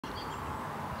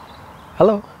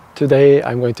Hello, today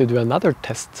I'm going to do another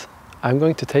test. I'm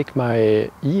going to take my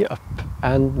E-Up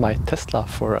and my Tesla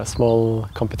for a small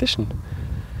competition.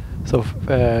 So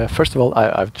first of all,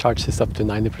 I've charged this up to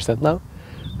 90% now.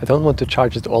 I don't want to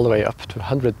charge it all the way up to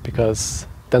 100 because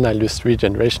then I lose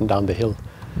regeneration down the hill.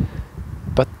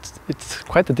 But it's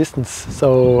quite a distance,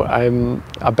 so I'm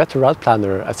a better route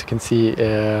planner, as you can see,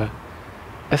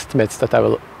 estimates that I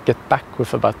will get back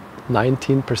with about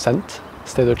 19%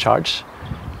 state of charge.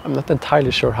 I'm not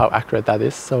entirely sure how accurate that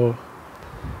is, so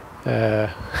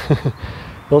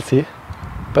we'll see.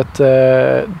 But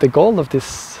the goal of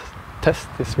this test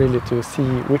is really to see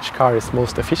which car is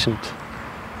most efficient.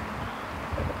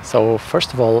 So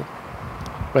first of all,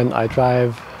 when I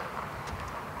drive,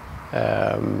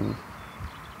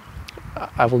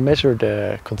 I will measure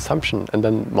the consumption and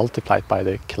then multiply it by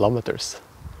the kilometers.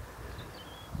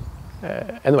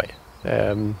 Anyway,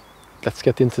 let's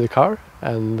get into the car.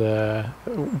 And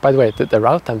by the way, the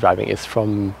route I'm driving is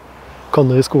from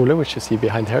Konnerud, which you see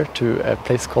behind here, to a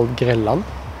place called Grelland.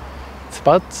 It's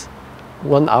about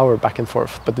 1 hour back and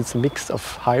forth, but it's a mix of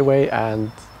highway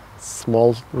and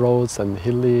small roads and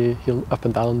hill up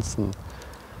and downs, and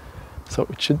so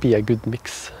it should be a good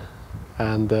mix.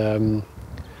 And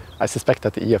I suspect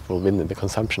that the EF will win in the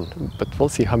consumption, but we'll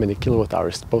see how many kilowatt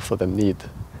hours both of them need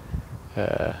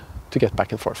to get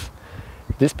back and forth.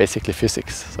 This is basically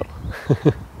physics, so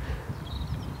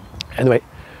anyway,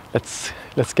 let's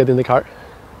get in the car.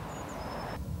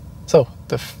 So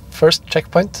the first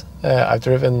checkpoint, I've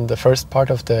driven the first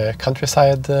part of the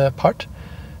countryside part.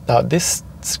 Now this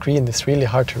screen is really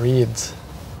hard to read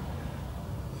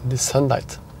in this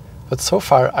sunlight, but so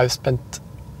far I've spent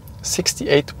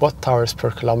 68 watt-hours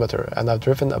per kilometer, and I've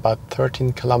driven about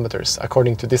 13 kilometers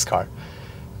according to this car.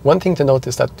 One thing to note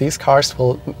is that these cars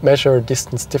will measure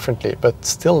distance differently, but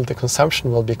still the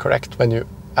consumption will be correct when you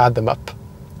add them up.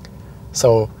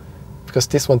 So, because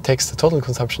this one takes the total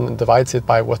consumption and divides it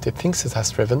by what it thinks it has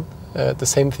driven, the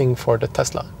same thing for the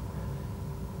Tesla.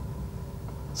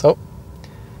 So,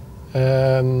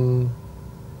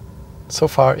 so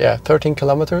far, yeah, 13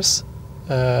 kilometers,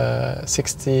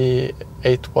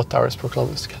 68 watt-hours per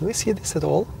kilometer. Can we see this at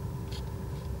all?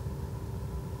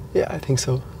 Yeah, I think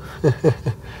so.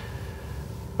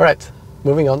 All right,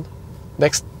 moving on.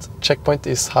 Next checkpoint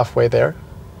is halfway there,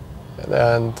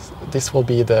 and this will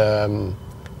be the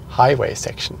highway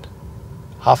section,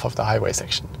 half of the highway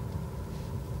section.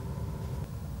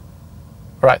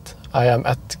 All right, I am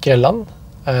at Grelland,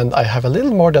 and I have a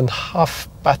little more than half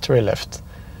battery left.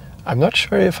 I'm not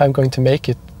sure if I'm going to make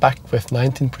it back with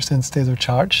 19% state of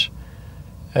charge.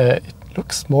 It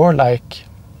looks more like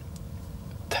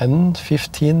 10,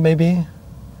 15 maybe.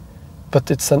 But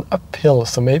it's an uphill,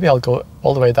 so maybe I'll go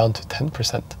all the way down to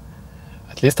 10%.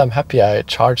 At least I'm happy I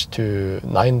charged to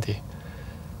 90.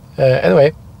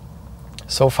 Anyway,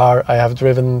 so far I have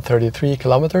driven 33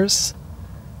 kilometers.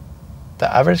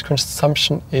 The average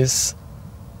consumption is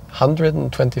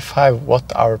 125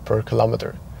 watt-hour per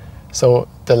kilometer. So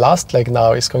the last leg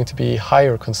now is going to be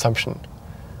higher consumption.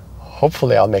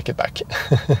 Hopefully I'll make it back.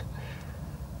 All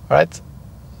right,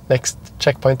 next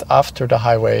checkpoint after the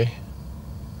highway,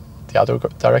 the other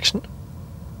direction.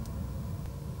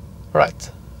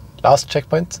 Right, last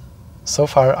checkpoint. So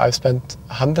far I've spent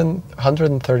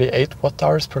 138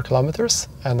 watt-hours per kilometers,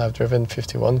 and I've driven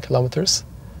 51 kilometers.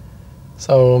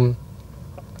 So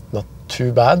not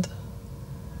too bad.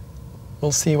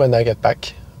 We'll see when I get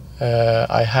back.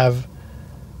 I have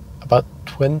about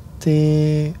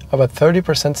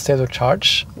 30% state of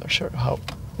charge. I'm not sure how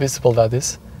visible that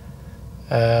is.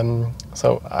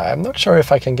 So I'm not sure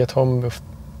if I can get home with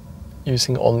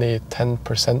using only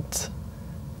 10%,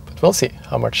 but we'll see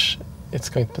how much it's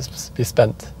going to be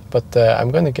spent. But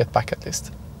I'm going to get back at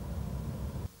least.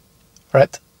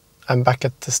 Right, I'm back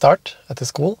at the start at the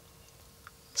school,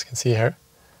 as you can see here.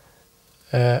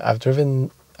 I've driven,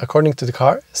 according to the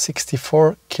car,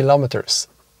 64 kilometers,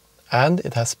 and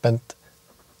it has spent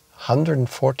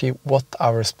 140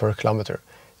 watt-hours per kilometer.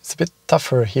 It's a bit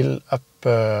tougher hill up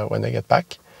when I get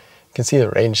back. You can see the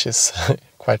range is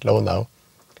quite low now.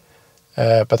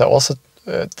 But I also,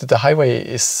 the highway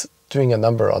is doing a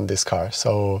number on this car.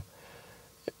 So,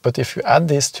 but if you add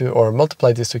these two or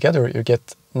multiply these together, you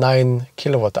get 9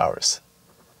 kilowatt hours.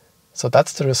 So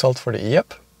that's the result for the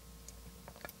E-Up.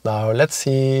 Now let's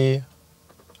see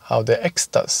how the X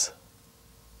does.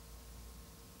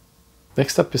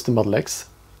 Next up is the Model X.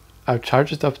 I've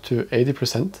charged it up to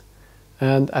 80%.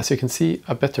 And as you can see,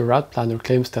 a better route planner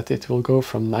claims that it will go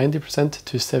from 90%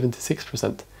 to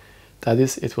 76%. That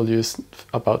is, it will use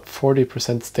about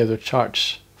 40% state of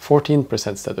charge,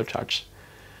 14% state of charge.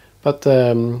 But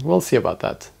we'll see about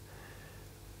that.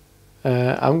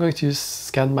 I'm going to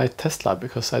scan my Tesla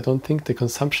because I don't think the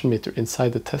consumption meter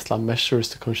inside the Tesla measures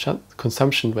the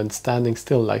consumption when standing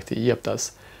still like the e-up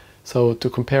does. So to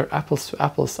compare apples to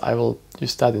apples, I will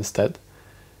use that instead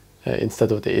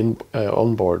of the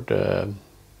onboard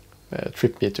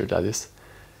trip meter, that is.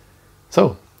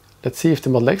 So let's see if the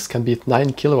Model X can beat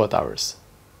 9 kilowatt hours.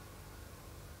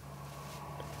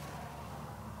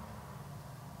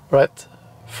 Right,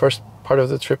 first part of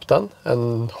the trip done,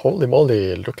 and holy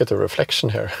moly, look at the reflection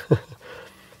here.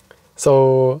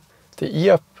 So the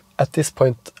e-up at this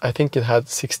point, I think it had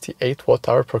 68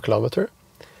 watt-hour per kilometer.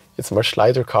 It's a much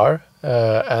lighter car,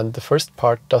 and the first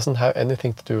part doesn't have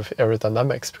anything to do with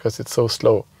aerodynamics because it's so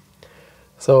slow.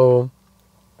 So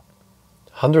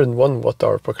 101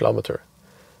 watt-hour per kilometer,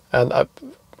 and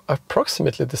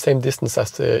approximately the same distance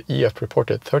as the e-up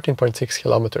reported, 13.6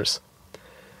 kilometers.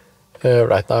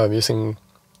 Right now I'm using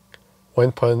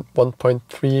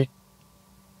 1.3.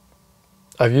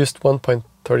 I've used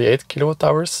 1.38 kilowatt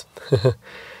hours,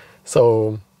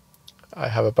 so I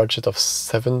have a budget of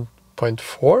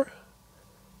 7.4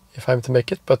 if I'm to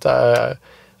make it, but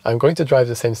I'm going to drive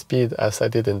the same speed as I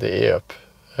did in the e-up,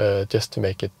 just to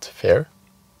make it fair.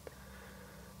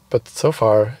 But so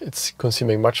far it's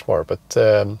consuming much more, but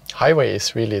highway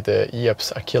is really the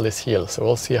e-up's Achilles heel, so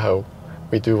we'll see how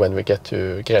we do when we get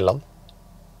to Grelland.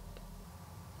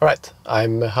 Alright,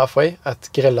 I'm halfway at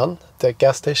Grelland, the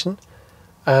gas station,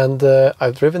 and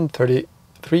I've driven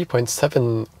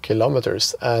 33.7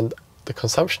 kilometers, and the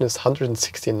consumption is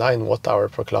 169 watt-hour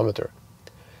per kilometer.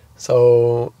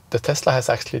 So the Tesla has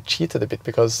actually cheated a bit,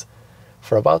 because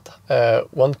for about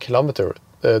 1 kilometer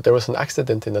there was an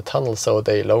accident in the tunnel, so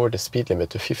they lowered the speed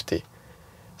limit to 50.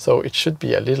 So it should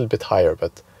be a little bit higher,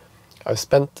 but I've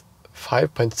spent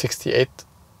 5.68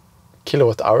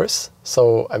 kilowatt hours,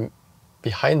 so I'm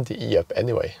behind the e-up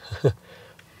anyway.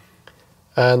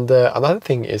 And another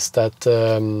thing is that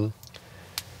a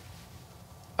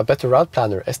better route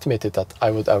planner estimated that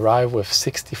I would arrive with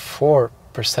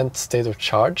 64% state of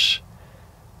charge.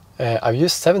 I've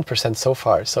used 7% so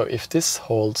far, so if this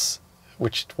holds,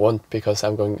 which it won't because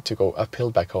I'm going to go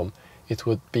uphill back home, it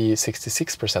would be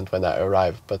 66% when I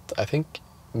arrive, but I think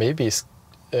maybe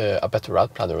a better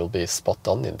route planner will be spot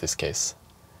on in this case.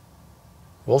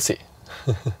 We'll see.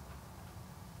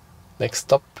 Next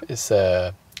stop is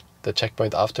the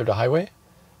checkpoint after the highway,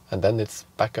 and then it's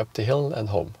back up the hill and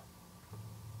home.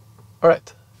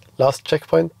 Alright, last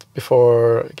checkpoint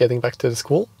before getting back to the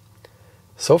school.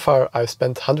 So far I've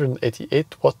spent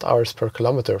 188 watt-hours per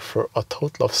kilometer for a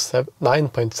total of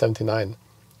 9.79,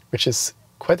 which is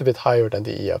quite a bit higher than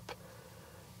the e-up.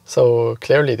 So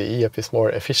clearly the e-up is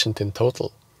more efficient in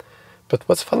total. But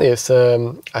what's funny is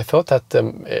I thought that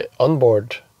the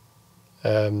onboard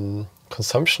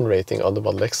consumption rating on the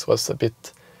Model X was a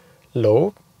bit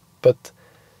low, but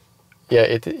yeah,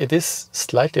 it is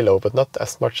slightly low, but not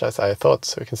as much as I thought.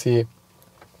 So you can see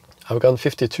I've gone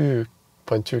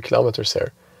 52.2 kilometers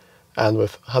here, and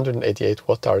with 188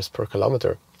 watt-hours per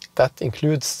kilometer. That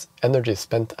includes energy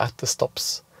spent at the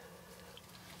stops.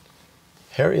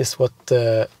 Here is what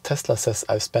Tesla says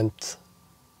I've spent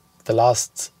the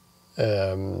last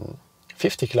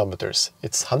 50 kilometers.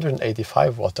 It's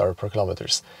 185 watt-hour per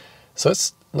kilometers. So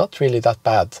it's not really that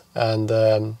bad,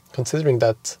 and considering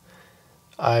that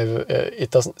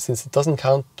since it doesn't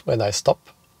count when I stop,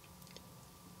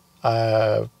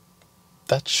 that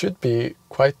should be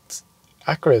quite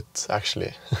accurate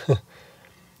actually.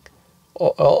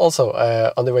 Also,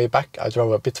 on the way back I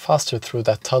drove a bit faster through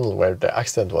that tunnel where the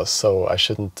accident was, so I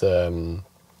shouldn't to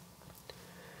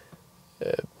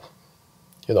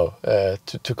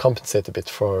compensate a bit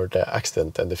for the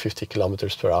accident and the 50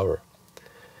 kilometers per hour.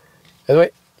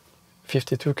 Anyway,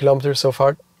 52 kilometers so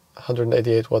far,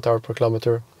 188 watt-hour per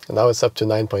kilometer, and now it's up to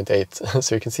 9.8.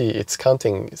 So you can see it's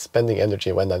counting spending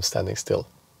energy when I'm standing still.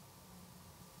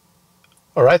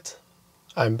 Alright,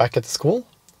 I'm back at the school,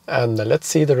 and let's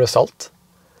see the result.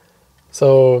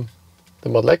 So the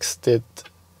Model X did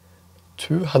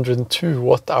 202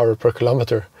 watt-hour per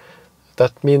kilometer.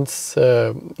 That means,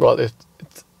 well,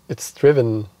 it's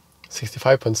driven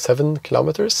 65.7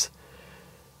 kilometers,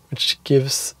 which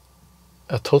gives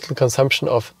a total consumption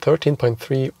of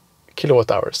 13.3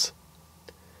 kilowatt hours.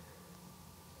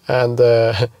 And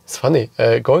it's funny,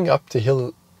 going up the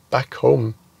hill back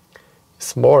home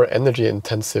is more energy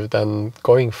intensive than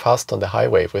going fast on the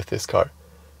highway with this car.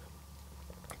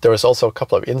 There was also a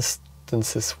couple of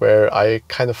instances where I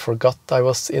kind of forgot I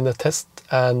was in a test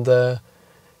and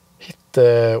hit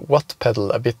the watt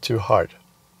pedal a bit too hard.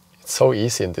 It's so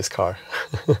easy in this car.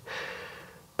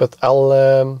 But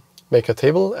I'll make a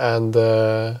table and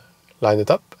line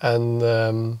it up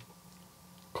and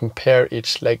compare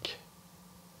each leg.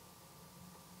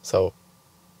 So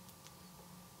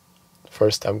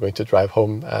first I'm going to drive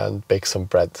home and bake some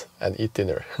bread and eat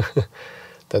dinner.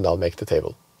 Then I'll make the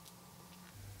table.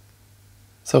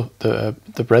 So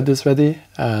the bread is ready,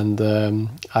 and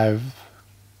I've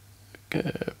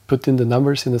put in the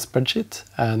numbers in the spreadsheet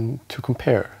and to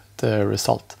compare the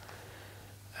result.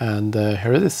 And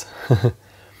here it is.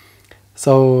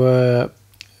 So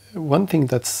one thing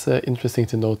that's interesting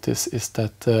to notice is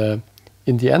that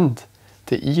in the end,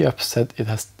 the e-up said it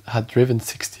had driven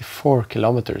 64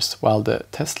 kilometers, while the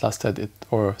Tesla said it,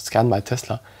 or Scan My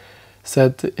Tesla,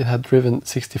 said it had driven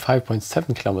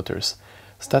 65.7 kilometers.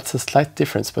 So that's a slight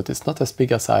difference, but it's not as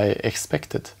big as I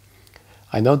expected.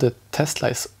 I know that Tesla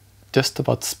is just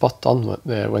about spot on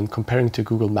when comparing to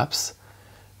Google Maps,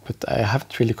 but I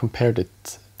haven't really compared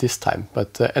it this time.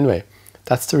 But anyway,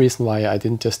 that's the reason why I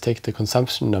didn't just take the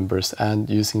consumption numbers and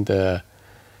using the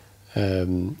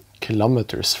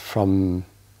kilometers from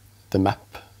the map.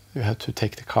 You have to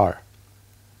take the car.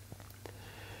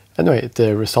 Anyway,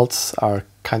 the results are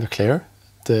kind of clear.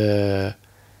 The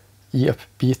e-up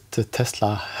beat the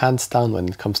Tesla hands down when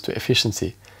it comes to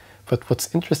efficiency. But what's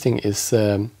interesting is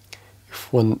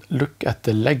if one look at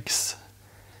the legs,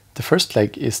 the first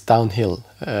leg is downhill.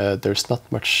 There's not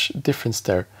much difference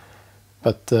there.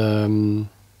 But the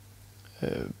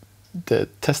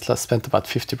Tesla spent about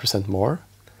 50% more.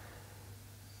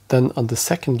 Then on the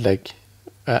second leg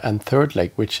and third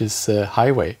leg, which is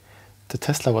highway, the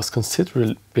Tesla was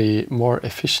considerably more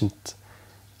efficient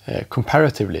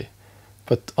comparatively.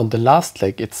 But on the last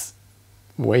leg, it's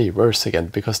way worse again,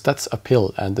 because that's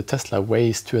uphill, and the Tesla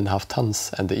weighs 2.5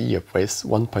 tons and the e-up weighs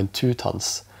 1.2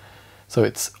 tons. So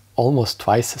it's almost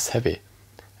twice as heavy.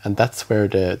 And that's where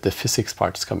the physics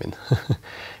parts come in.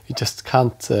 You just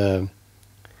can't...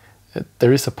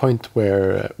 there is a point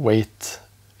where weight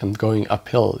and going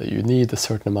uphill, you need a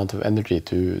certain amount of energy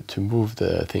to move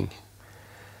the thing.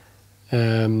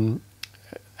 And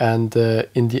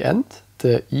in the end,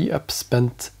 the e-up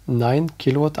spent 9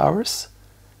 kilowatt hours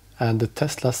and the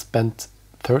Tesla spent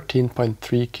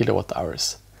 13.3 kilowatt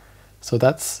hours. So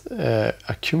that's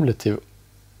a cumulative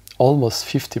almost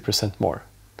 50% more.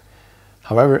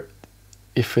 However,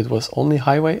 if it was only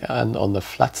highway and on a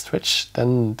flat stretch,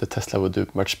 then the Tesla would do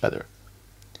much better.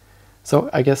 So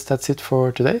I guess that's it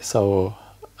for today. So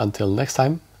until next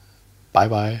time, bye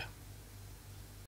bye.